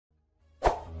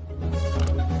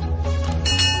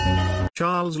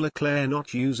Charles Leclerc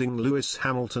not using Lewis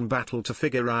Hamilton battle to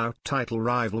figure out title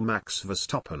rival Max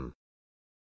Verstappen.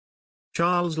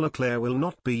 Charles Leclerc will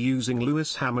not be using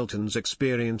Lewis Hamilton's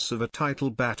experience of a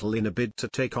title battle in a bid to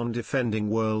take on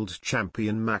defending world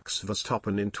champion Max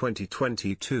Verstappen in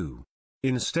 2022.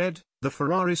 Instead, the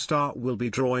Ferrari star will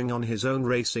be drawing on his own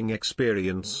racing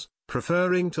experience,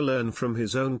 preferring to learn from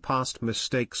his own past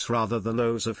mistakes rather than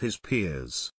those of his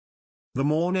peers. The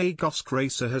Monégasque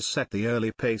racer has set the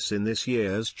early pace in this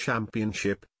year's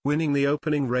championship, winning the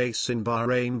opening race in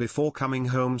Bahrain before coming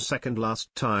home second last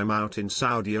time out in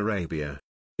Saudi Arabia.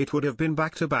 It would have been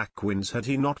back-to-back wins had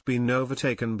he not been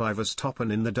overtaken by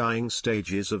Verstappen in the dying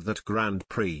stages of that Grand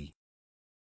Prix.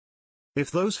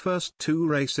 If those first two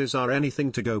races are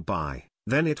anything to go by,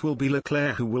 then it will be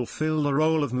Leclerc who will fill the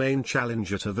role of main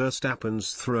challenger to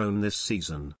Verstappen's throne this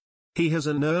season. He has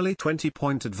an early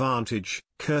 20-point advantage,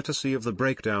 courtesy of the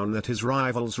breakdown that his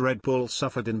rivals Red Bull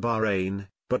suffered in Bahrain,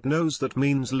 but knows that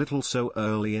means little so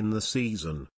early in the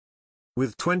season.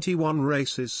 With 21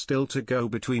 races still to go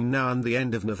between now and the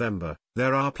end of November,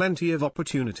 there are plenty of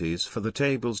opportunities for the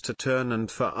tables to turn and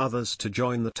for others to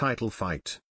join the title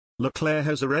fight. Leclerc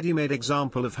has a ready-made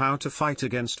example of how to fight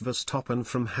against Verstappen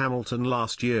from Hamilton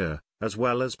last year, as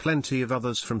well as plenty of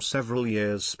others from several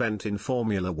years spent in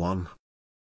Formula One.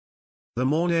 The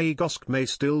Monégasque may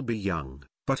still be young,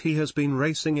 but he has been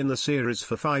racing in the series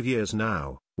for 5 years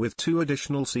now, with 2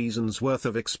 additional seasons worth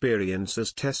of experience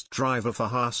as test driver for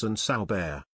Haas and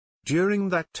Sauber. During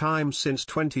that time since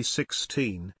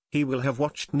 2016, he will have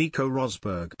watched Nico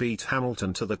Rosberg beat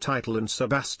Hamilton to the title and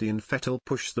Sebastian Vettel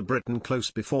push the Briton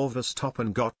close before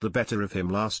Verstappen got the better of him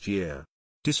last year.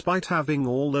 Despite having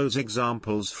all those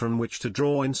examples from which to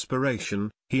draw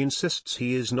inspiration, he insists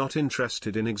he is not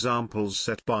interested in examples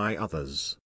set by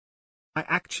others. I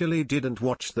actually didn't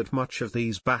watch that much of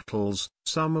these battles,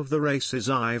 some of the races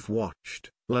I've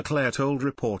watched, Leclerc told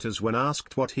reporters when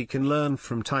asked what he can learn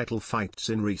from title fights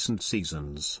in recent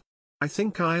seasons. I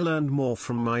think I learned more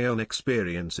from my own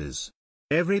experiences.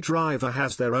 Every driver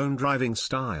has their own driving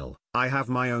style, I have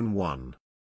my own one.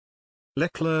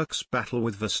 Leclerc's battle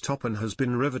with Verstappen has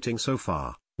been riveting so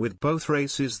far, with both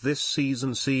races this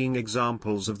season seeing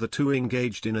examples of the two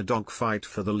engaged in a dogfight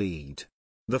for the lead.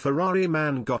 The Ferrari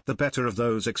man got the better of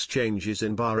those exchanges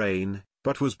in Bahrain,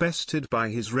 but was bested by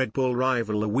his Red Bull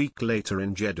rival a week later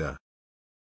in Jeddah.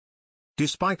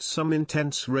 Despite some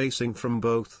intense racing from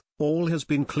both, all has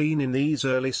been clean in these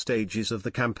early stages of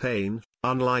the campaign,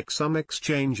 unlike some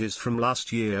exchanges from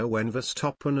last year when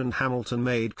Verstappen and Hamilton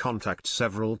made contact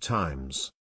several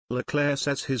times. Leclerc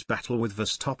says his battle with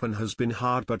Verstappen has been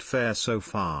hard but fair so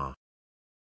far.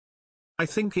 I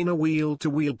think in a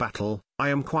wheel-to-wheel battle, I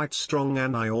am quite strong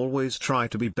and I always try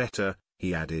to be better,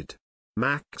 he added.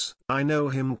 Max, I know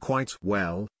him quite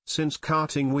well, since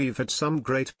karting we've had some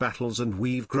great battles and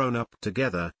we've grown up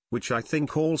together, which I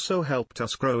think also helped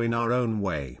us grow in our own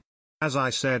way. As I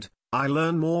said, I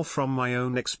learn more from my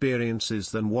own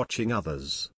experiences than watching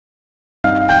others.